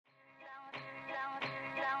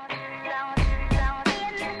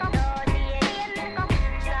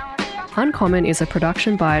Uncommon is a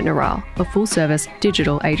production by Neural, a full-service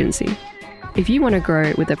digital agency. If you want to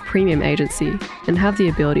grow with a premium agency and have the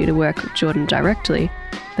ability to work with Jordan directly,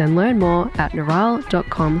 then learn more at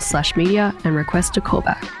neural.com/media and request a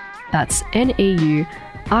callback. That's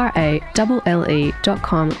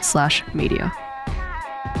neuralle.com/media.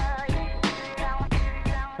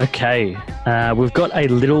 Okay, we've got a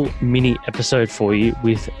little mini episode for you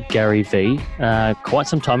with Gary Vee. Quite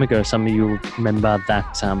some time ago, some of you remember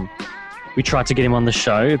that we tried to get him on the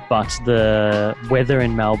show, but the weather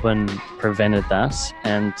in Melbourne prevented that,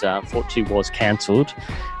 and unfortunately was cancelled.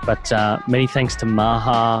 But many thanks to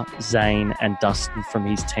Maha, Zane and Dustin from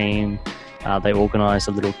his team. They organised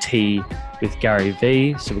a little tea with Gary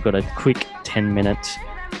Vee. So we've got a quick 10-minute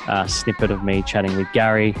snippet of me chatting with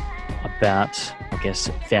Gary about, I guess,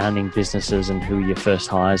 founding businesses and who are your first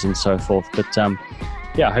hires and so forth. But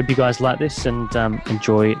yeah, I hope you guys like this and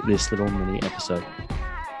enjoy this little mini episode.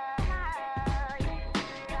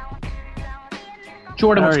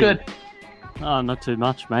 Jordan, what's good? Oh, not too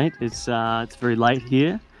much, mate. It's very late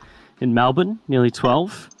here in Melbourne, nearly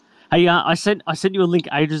 12. Hey, I sent you a link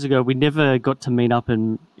ages ago. We never got to meet up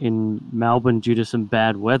in Melbourne due to some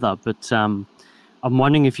bad weather, but I'm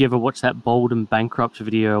wondering if you ever watched that Bold and Bankrupt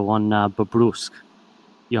video on Bobruisk,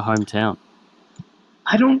 your hometown.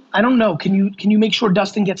 I don't know. Can you make sure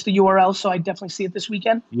Dustin gets the URL so I definitely see it this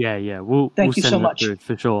weekend? Yeah. Thank you so much.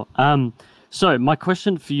 For sure. So my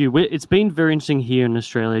question for you, it's been very interesting here in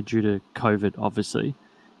Australia due to COVID, obviously.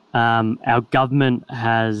 Our government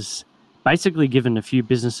has basically given a few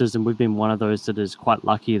businesses, and we've been one of those that is quite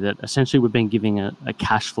lucky, that essentially we've been giving a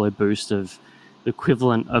cash flow boost of the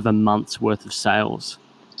equivalent of a month's worth of sales.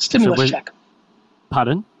 Stimulus check.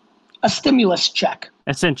 Pardon? A stimulus check.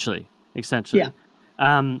 Essentially. Yeah.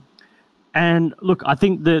 And look, I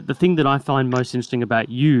think the thing that I find most interesting about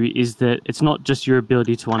you is that it's not just your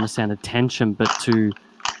ability to understand attention, but to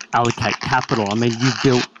allocate capital. I mean, you've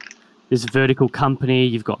built this vertical company,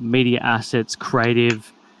 you've got media assets,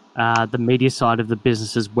 creative, the media side of the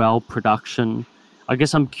business as well, production. I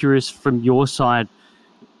guess I'm curious from your side,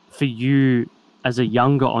 for you as a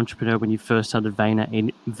younger entrepreneur, when you first started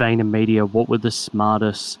VaynerMedia, what were the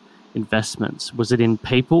smartest investments? Was it in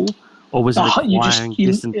people? Or was it acquiring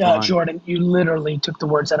distant time? Jordan, you literally took the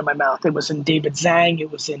words out of my mouth. It was in David Zhang.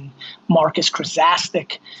 It was in Marcus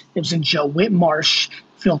Krasastik. It was in Joe Whitmarsh,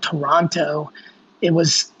 Phil Toronto. It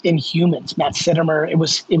was in humans, Matt Sittimer. It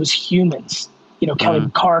was humans. Kelly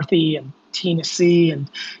McCarthy and Tina C. And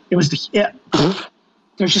it was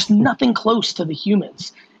there's just nothing close to the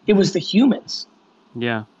humans. It was the humans.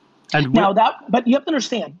 Yeah. But you have to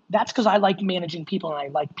understand, that's because I like managing people and I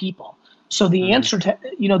like people. So the answer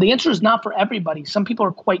is not for everybody. Some people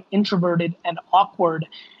are quite introverted and awkward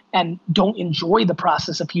and don't enjoy the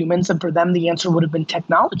process of humans. And for them, the answer would have been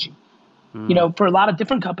technology. For a lot of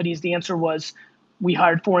different companies, the answer was, we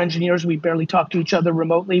hired 4 engineers. We barely talked to each other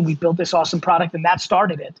remotely. We built this awesome product and that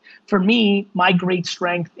started it. For me, my great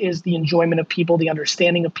strength is the enjoyment of people, the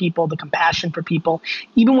understanding of people, the compassion for people.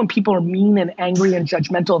 Even when people are mean and angry and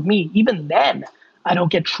judgmental of me, even then I don't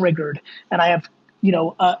get triggered. And I have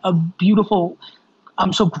a beautiful,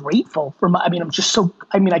 I'm so grateful for I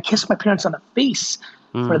kiss my parents on the face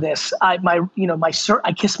for this. I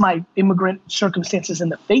kiss my immigrant circumstances in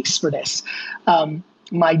the face for this.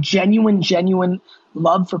 My genuine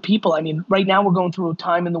love for people. I mean, right now we're going through a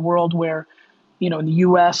time in the world where, in the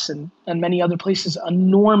US and many other places,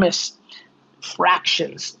 enormous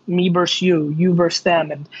fractions, me versus you versus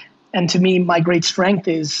them. And to me, my great strength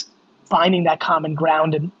is finding that common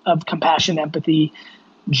ground of compassion, empathy,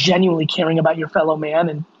 genuinely caring about your fellow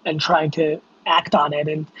man and trying to act on it.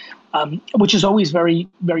 And which is always very,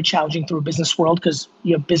 very challenging through a business world because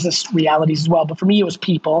you have business realities as well. But for me, it was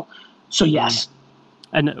people. So yes.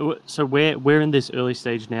 And so we're in this early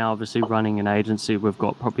stage now, obviously running an agency. We've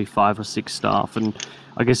got probably 5 or 6 staff. And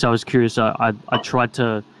I guess I was curious, I tried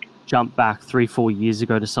to jump back 3-4 years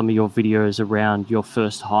ago to some of your videos around your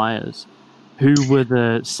first hires. Who were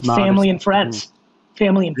the smartest? Family and friends.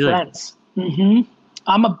 Really? Friends. Mm-hmm.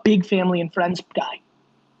 I'm a big family and friends guy.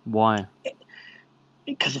 Why?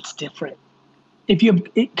 Because it's different.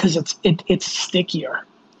 Because it's stickier.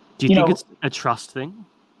 Do you think it's a trust thing?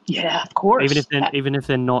 Yeah, of course. Even if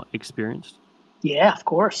they're not experienced. Yeah, of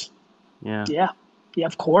course. Yeah. Yeah,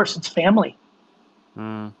 of course. It's family.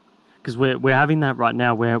 Because we're having that right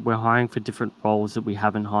now. We're hiring for different roles that we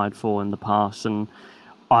haven't hired for in the past, and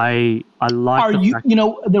I like.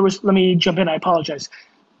 Let me jump in. I apologize.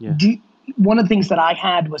 Yeah. One of the things that I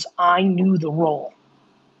had was I knew the role.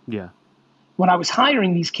 Yeah. When I was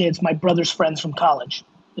hiring these kids, my brother's friends from college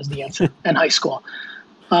is the answer, and high school.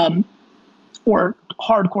 or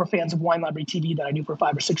hardcore fans of Wine Library TV that I knew for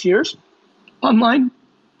 5 or 6 years online.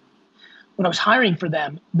 When I was hiring for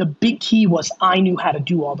them, the big key was I knew how to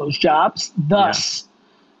do all those jobs. Thus,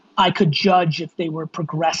 I could judge if they were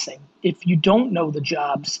progressing. If you don't know the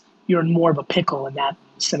jobs, you're in more of a pickle in that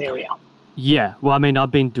scenario. Yeah. Well, I mean,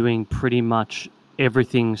 I've been doing pretty much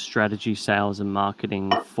everything strategy, sales, and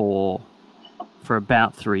marketing for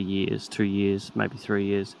about 3 years, 2 years, maybe 3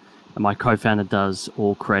 years. And my co-founder does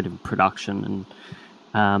all creative production.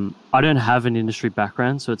 And I don't have an industry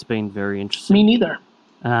background, so it's been very interesting. Me neither.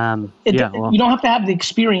 You Well, don't have to have the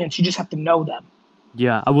experience, you just have to know them.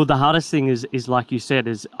 yeah. Well, the hardest thing is like you said,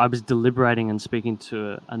 is I was deliberating and speaking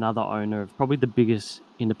to another owner of probably the biggest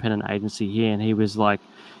independent agency here. And he was like,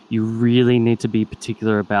 you really need to be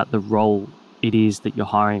particular about the role it is that you're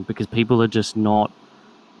hiring, because people are just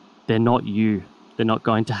they're not you. They're not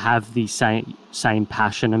going to have the same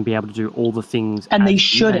passion and be able to do all the things. And they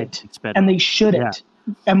shouldn't. And they shouldn't.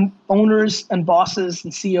 Yeah. And owners and bosses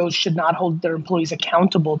and CEOs should not hold their employees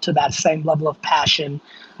accountable to that same level of passion,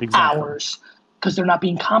 hours, because they're not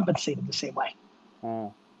being compensated the same way.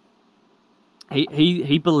 Oh.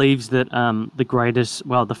 He believes that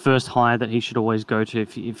the first hire that he should always go to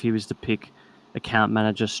if he was to pick account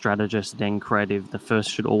manager, strategist, then creative, the first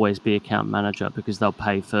should always be account manager, because they'll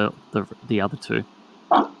pay for the other two.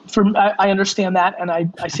 I understand that, and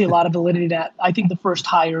I see a lot of validity in that. I think the first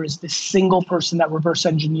hire is the single person that reverse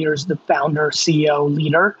engineers the founder, CEO,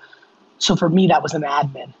 leader. So for me, that was an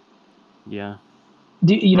admin. Yeah.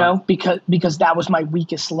 You know, because that was my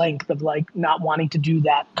weakest link of like not wanting to do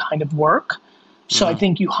that kind of work. So I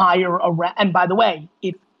think you hire and by the way,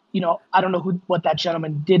 if I don't know what that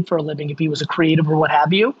gentleman did for a living, if he was a creative or what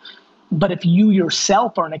have you, but if you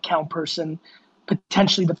yourself are an account person,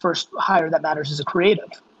 potentially the first hire that matters is a creative.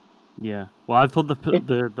 Yeah. Well, I thought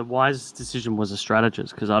the wise decision was a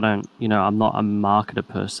strategist, because I'm not a marketer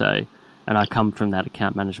per se, and I come from that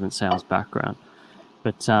account management sales background.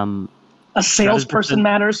 But a salesperson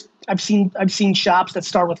matters. I've seen shops that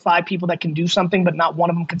start with 5 people that can do something, but not one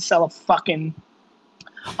of them can sell a fucking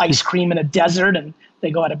ice cream in a desert, and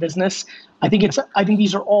they go out of business. I think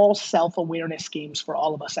these are all self-awareness games for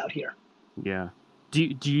all of us out here. Yeah. Do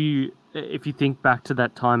you, if you think back to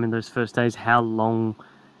that time in those first days, how long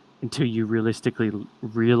until you realistically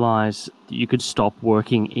realize that you could stop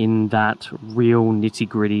working in that real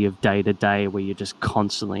nitty-gritty of day-to-day where you're just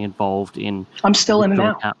constantly involved in I'm still in and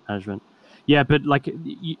out account management? Yeah, but like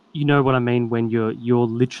you know what I mean, when you're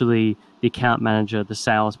literally the account manager, the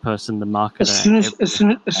salesperson, the marketer. As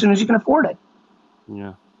soon as you can afford it.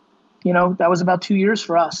 Yeah. That was about 2 years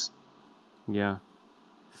for us. Yeah.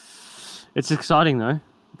 It's exciting though.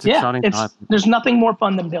 It's exciting. There's nothing more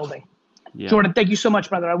fun than building. Yeah. Jordan, thank you so much,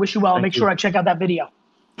 brother. I wish you well. I'll make sure I check out that video.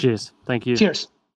 Cheers. Thank you. Cheers.